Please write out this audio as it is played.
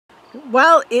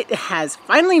Well, it has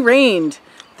finally rained.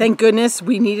 Thank goodness,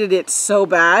 we needed it so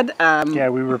bad. Yeah,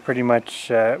 we were pretty much,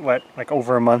 like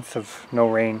over a month of no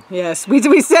rain. Yes,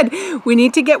 we said we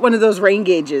need to get one of those rain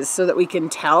gauges so that we can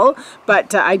tell.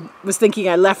 But I was thinking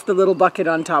I left the little bucket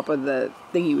on top of the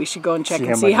thingy. We should go and check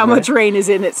and see how much rain is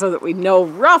in it so that we know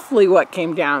roughly what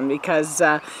came down, because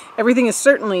everything is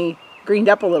certainly greened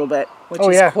up a little bit, which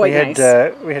is quite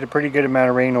nice. We had a pretty good amount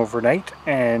of rain overnight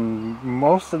and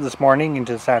most of this morning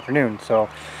into this afternoon. So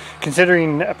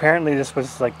considering apparently this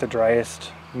was like the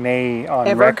driest May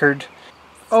on record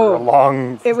for a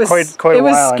long, quite a while. It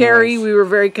was scary. Anyways. We were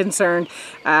very concerned.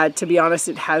 To be honest,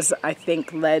 it has, I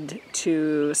think, led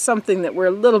to something that we're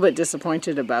a little bit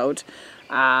disappointed about.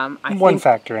 One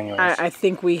factor anyways. I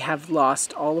think we have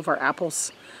lost all of our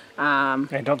apples.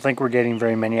 I don't think we're getting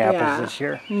very many apples this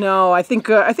year. No, I think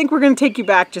we're going to take you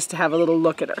back just to have a little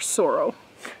look at our sorrow.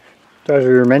 So as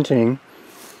we were mentioning,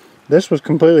 this was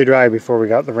completely dry before we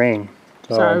got the rain.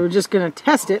 So we're just going to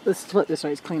test it. Let's split this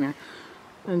way, it's cleaner.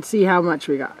 And see how much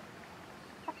we got.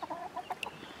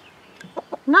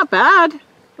 Not bad.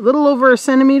 A little over a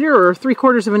centimeter or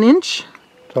 3/4 of an inch.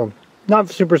 So not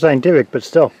super scientific, but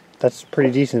still. That's pretty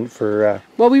decent for...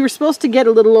 Well, we were supposed to get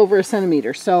a little over a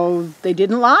centimeter, so they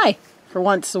didn't lie. For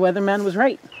once, the weatherman was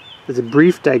right. As a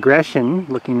brief digression,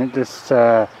 looking at this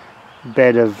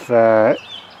bed of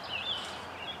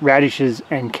radishes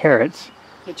and carrots.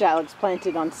 Which Alex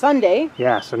planted on Sunday.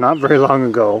 Yeah, so not very long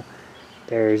ago.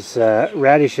 There's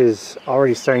radishes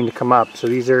already starting to come up. So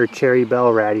these are cherry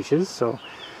bell radishes. So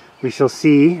we shall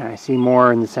see. I see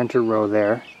more in the center row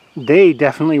there. They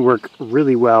definitely work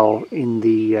really well in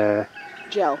the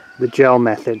gel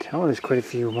method. Oh, there's quite a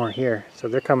few more here, so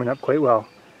they're coming up quite well,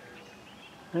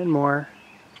 and more.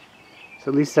 So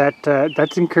at least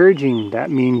that's encouraging. That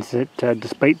means that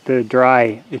despite the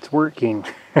dry, it's working.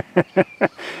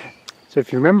 So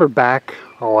if you remember back,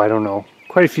 I don't know,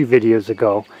 quite a few videos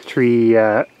ago, tree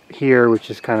here, which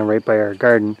is kind of right by our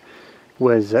garden,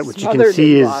 was which you can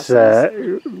see is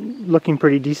looking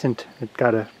pretty decent. It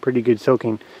got a pretty good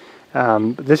soaking.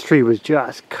 But this tree was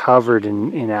just covered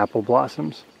in apple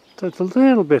blossoms. So it's a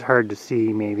little bit hard to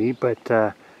see maybe, but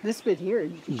this bit here.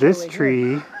 This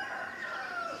tree,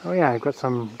 oh yeah, I've got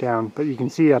some down, but you can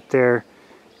see up there,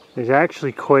 there's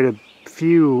actually quite a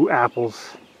few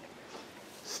apples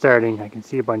starting. I can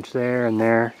see a bunch there and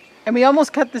there. And we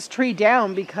almost cut this tree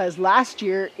down because last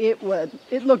year it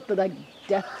looked like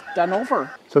death done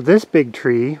over. So this big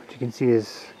tree, which you can see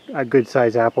is a good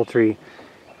size apple tree,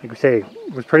 like we say,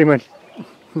 was pretty much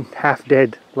half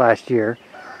dead last year.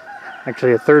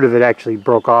 Actually, a third of it actually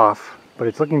broke off, but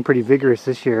it's looking pretty vigorous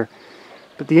this year.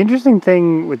 But the interesting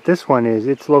thing with this one is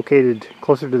it's located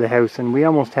closer to the house, and we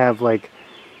almost have like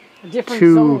a different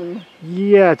zone.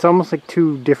 Yeah, it's almost like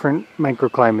two different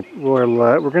microclimates.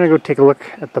 We're gonna go take a look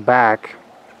at the back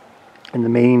in the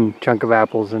main chunk of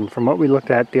apples, and from what we looked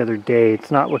at the other day,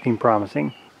 it's not looking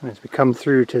promising. As we come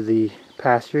through to the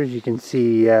pastures, you can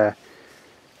see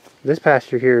this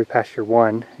pasture here, pasture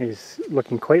 1, is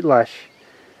looking quite lush,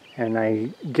 and I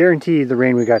guarantee the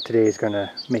rain we got today is going to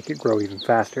make it grow even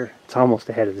faster. It's almost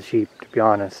ahead of the sheep, to be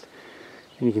honest.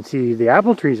 And you can see the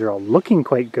apple trees are all looking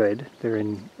quite good. They're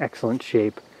in excellent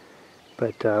shape.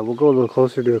 But we'll go a little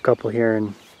closer to a couple here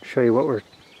and show you what we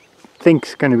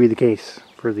think's going to be the case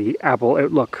for the apple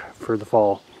outlook for the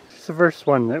fall. This is the first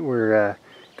one that we're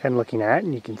kind of looking at,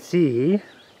 and you can see,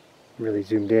 really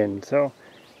zoomed in, so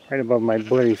right above my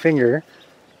blurry finger,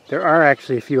 there are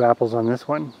actually a few apples on this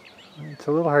one. It's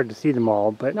a little hard to see them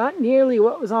all, but not nearly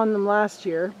what was on them last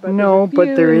year, but no,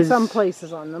 but there is some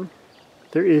places on them.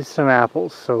 There is some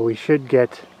apples, so we should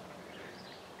get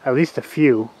at least a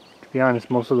few. To be honest,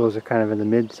 most of those are kind of in the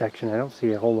mid section. I don't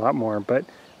see a whole lot more, but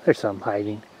there's some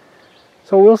hiding.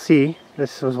 So we'll see.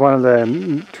 This was one of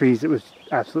the trees that was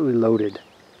absolutely loaded.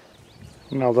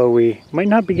 And although we might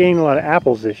not be getting a lot of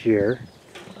apples this year,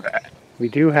 we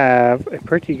do have a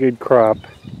pretty good crop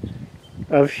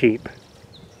of sheep.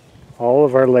 All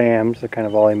of our lambs are kind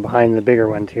of all in behind the bigger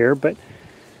ones here, but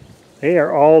they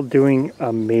are all doing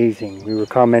amazing. We were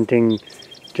commenting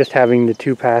just having the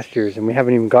 2 pastures, and we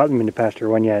haven't even got them into pasture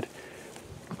 1 yet,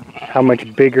 how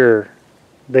much bigger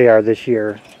they are this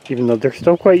year, even though they're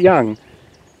still quite young,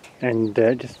 and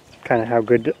just kind of how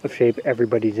good of shape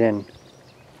everybody's in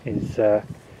is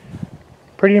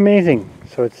pretty amazing.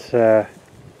 So it's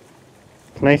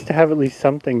nice to have at least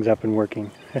some things up and working.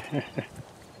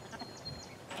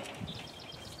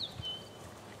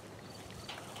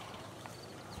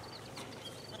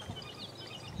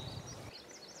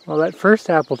 Well, that first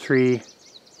apple tree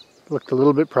looked a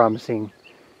little bit promising,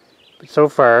 but so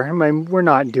far, I mean, we're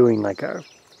not doing like a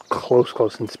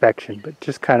close inspection, but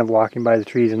just kind of walking by the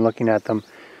trees and looking at them,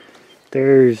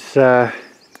 there's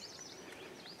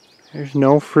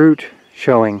no fruit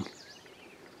showing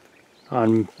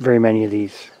on very many of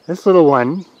these. This little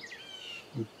one,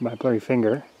 my blurry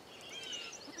finger,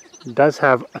 does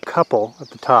have a couple at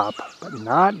the top, but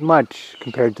not much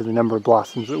compared to the number of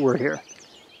blossoms that were here.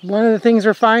 One of the things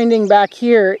we're finding back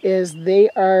here is they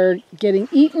are getting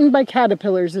eaten by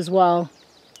caterpillars as well.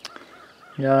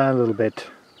 Yeah, a little bit.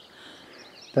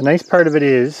 The nice part of it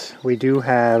is we do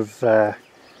have a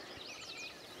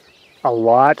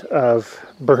lot of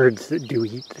birds that do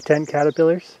eat the tent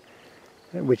caterpillars,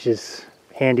 which is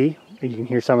handy. You can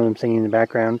hear some of them singing in the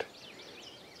background.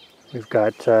 We've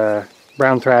got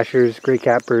brown thrashers, gray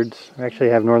catbirds. We actually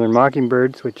have northern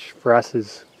mockingbirds, which for us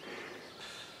is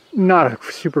not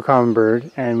a super common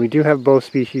bird. And we do have both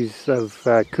species of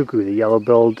cuckoo, the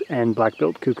yellow-billed and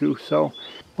black-billed cuckoo. So,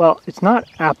 well, it's not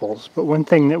apples, but one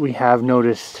thing that we have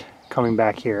noticed coming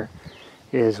back here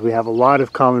is we have a lot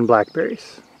of common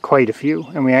blackberries, quite a few.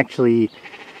 And we actually,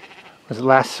 was it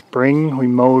last spring, we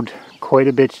mowed quite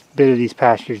a bit of these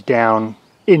pastures down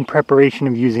in preparation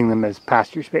of using them as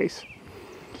pasture space.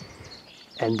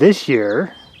 And this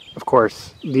year, of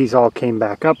course, these all came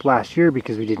back up last year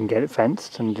because we didn't get it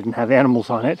fenced and didn't have animals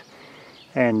on it.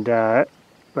 And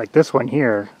like this one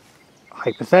here,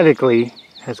 hypothetically,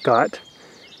 has got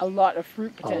a lot of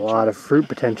fruit potential. A lot of fruit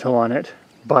potential on it.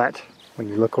 But when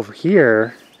you look over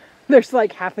here, there's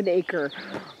like half an acre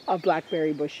of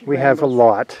blackberry bush. We have a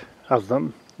lot of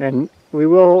them. And we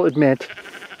will admit,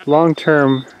 long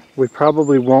term, we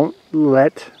probably won't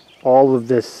let all of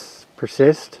this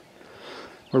persist.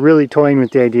 We're really toying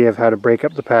with the idea of how to break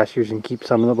up the pastures and keep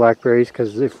some of the blackberries,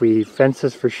 because if we fence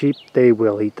this for sheep, they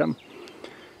will eat them.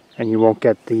 And you won't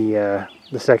get the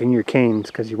second year canes,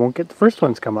 because you won't get the first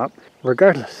ones come up.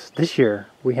 Regardless, this year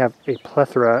we have a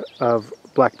plethora of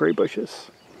blackberry bushes.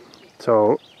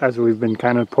 So as we've been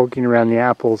kind of poking around the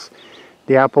apples,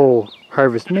 the apple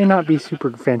harvest may not be super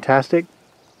fantastic,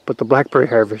 but the blackberry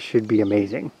harvest should be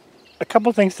amazing. A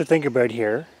couple things to think about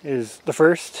here is the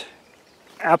first,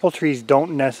 apple trees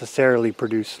don't necessarily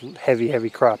produce heavy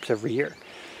crops every year.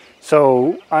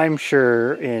 So I'm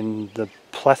sure in the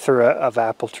plethora of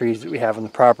apple trees that we have on the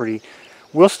property,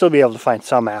 we'll still be able to find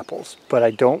some apples, but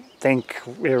I don't think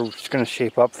it's going to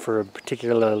shape up for a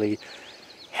particularly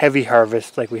heavy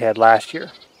harvest like we had last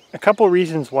year. A couple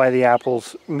reasons why the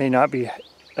apples may not be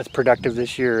as productive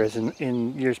this year as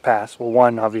in years past. Well,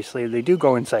 one, obviously, they do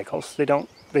go in cycles. They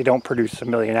don't produce 1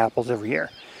 million apples every year.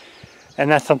 And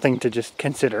that's something to just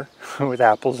consider with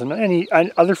apples and any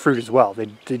other fruit as well.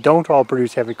 They don't all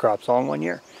produce heavy crops all in 1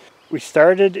 year.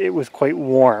 It was quite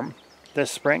warm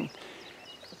this spring.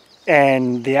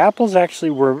 And the apples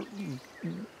actually were,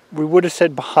 we would have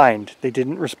said behind. They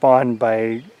didn't respond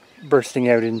by bursting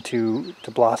out into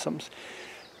blossoms.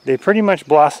 They pretty much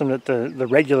blossomed at the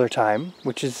regular time,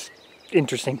 which is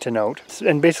interesting to note.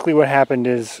 And basically what happened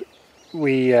is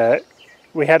we had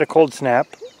a cold snap,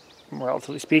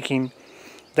 relatively speaking.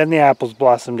 Then the apples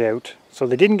blossomed out. So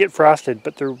they didn't get frosted,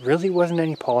 but there really wasn't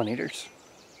any pollinators.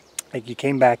 Like, you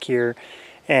came back here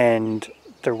and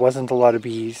there wasn't a lot of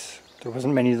bees. There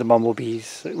wasn't many of the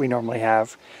bumblebees that we normally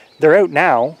have. They're out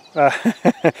now,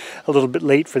 a little bit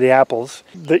late for the apples.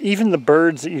 Even the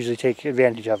birds that usually take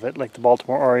advantage of it, like the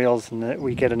Baltimore Orioles, and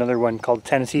we get another one called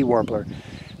Tennessee Warbler.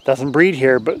 Doesn't breed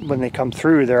here, but when they come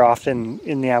through, they're often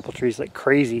in the apple trees like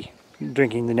crazy,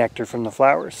 drinking the nectar from the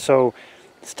flowers. So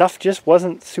stuff just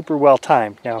wasn't super well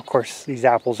timed. Now, of course, these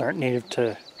apples aren't native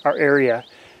to our area.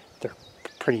 They're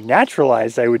pretty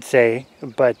naturalized, I would say,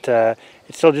 but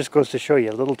it still just goes to show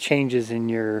you little changes in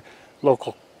your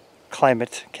local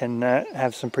climate can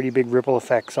have some pretty big ripple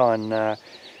effects on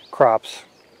crops.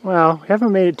 Well, we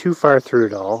haven't made it too far through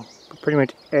it all. But pretty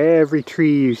much every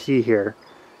tree you see here,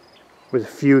 with a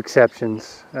few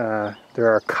exceptions, there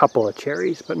are a couple of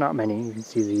cherries, but not many. You can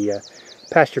see the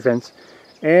pasture fence.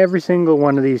 Every single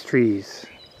one of these trees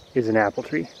is an apple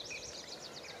tree.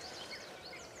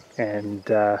 And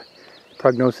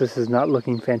prognosis is not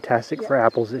looking fantastic for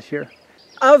apples this year.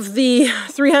 Of the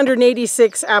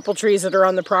 386 apple trees that are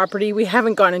on the property, we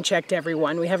haven't gone and checked every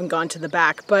one. We haven't gone to the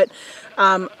back. But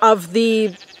of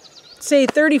the, say,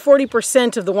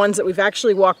 30-40% of the ones that we've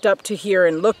actually walked up to here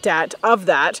and looked at, of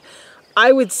that,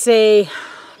 I would say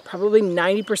probably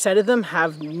 90% of them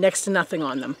have next to nothing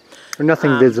on them. Or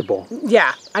nothing visible.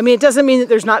 Yeah. I mean, it doesn't mean that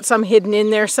there's not some hidden in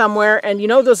there somewhere. And you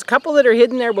know, those couple that are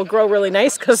hidden there will grow really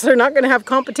nice because they're not going to have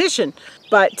competition.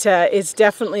 But it's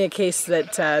definitely a case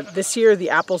that this year the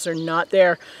apples are not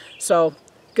there. So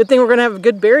good thing we're going to have a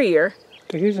good berry year.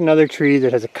 So here's another tree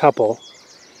that has a couple.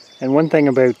 And one thing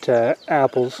about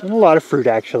apples, and a lot of fruit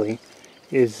actually,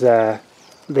 is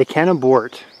they can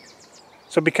abort.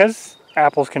 So because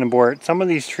apples can abort, some of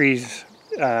these trees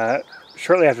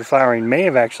shortly after flowering may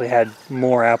have actually had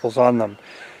more apples on them,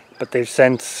 but they've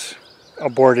since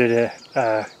aborted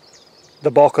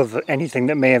the bulk of anything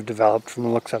that may have developed from the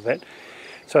looks of it.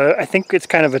 So I think it's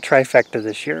kind of a trifecta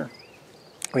this year.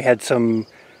 We had some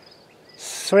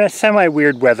sort of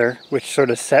semi-weird weather, which sort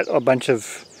of set a bunch of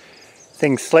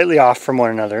things slightly off from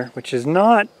one another, which is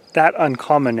not that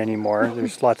uncommon anymore.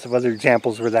 There's lots of other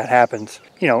examples where that happens.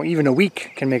 You know, even a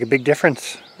week can make a big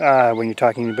difference when you're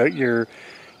talking about your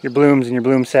blooms and your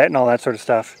bloom set and all that sort of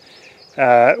stuff.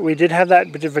 We did have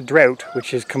that bit of a drought,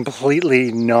 which is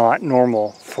completely not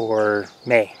normal for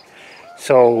May.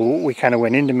 So we kind of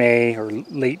went into May or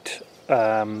late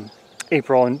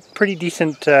April in pretty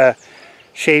decent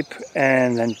shape,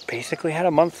 and then basically had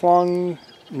a month-long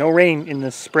no rain in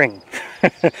the spring.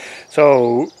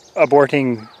 So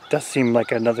aborting does seem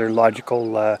like another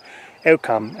logical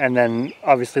outcome. And then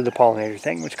obviously the pollinator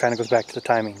thing, which kind of goes back to the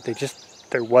timing.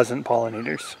 There wasn't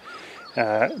pollinators.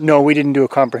 No, we didn't do a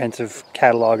comprehensive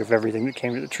catalog of everything that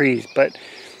came to the trees, but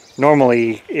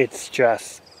normally it's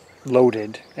just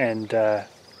loaded, and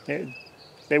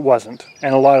it wasn't.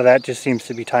 And a lot of that just seems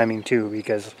to be timing too,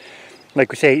 because like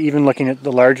we say, even looking at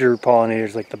the larger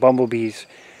pollinators like the bumblebees,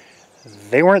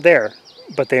 they weren't there,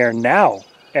 but they are now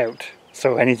out.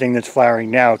 So anything that's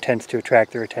flowering now tends to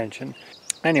attract their attention.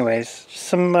 Anyways,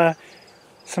 some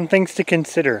things to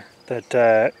consider,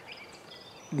 that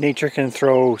nature can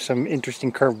throw some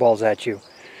interesting curveballs at you.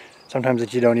 Sometimes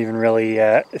that you don't even really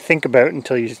think about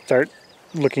until you start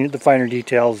looking at the finer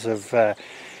details of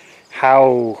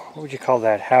how, what would you call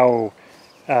that, how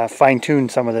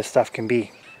fine-tuned some of this stuff can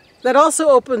be. That also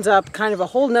opens up kind of a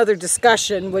whole nother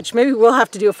discussion, which maybe we'll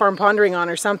have to do a farm pondering on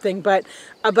or something, but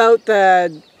about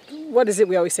the, what is it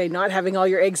we always say, not having all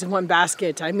your eggs in one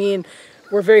basket. I mean,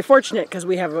 we're very fortunate because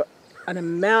we have an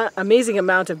amazing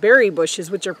amount of berry bushes,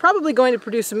 which are probably going to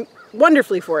produce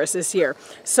wonderfully for us this year.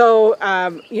 So,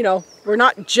 you know, we're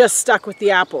not just stuck with the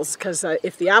apples, because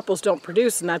if the apples don't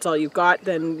produce and that's all you've got,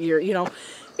 then you're, you know,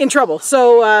 in trouble.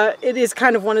 So it is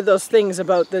kind of one of those things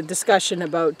about the discussion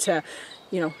about,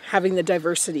 you know, having the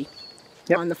diversity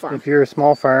on the farm. If you're a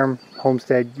small farm,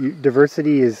 homestead,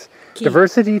 diversity is key.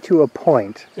 Diversity to a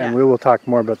point, and we will talk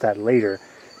more about that later.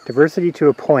 Diversity to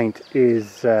a point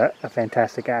is a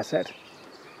fantastic asset.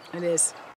 It is.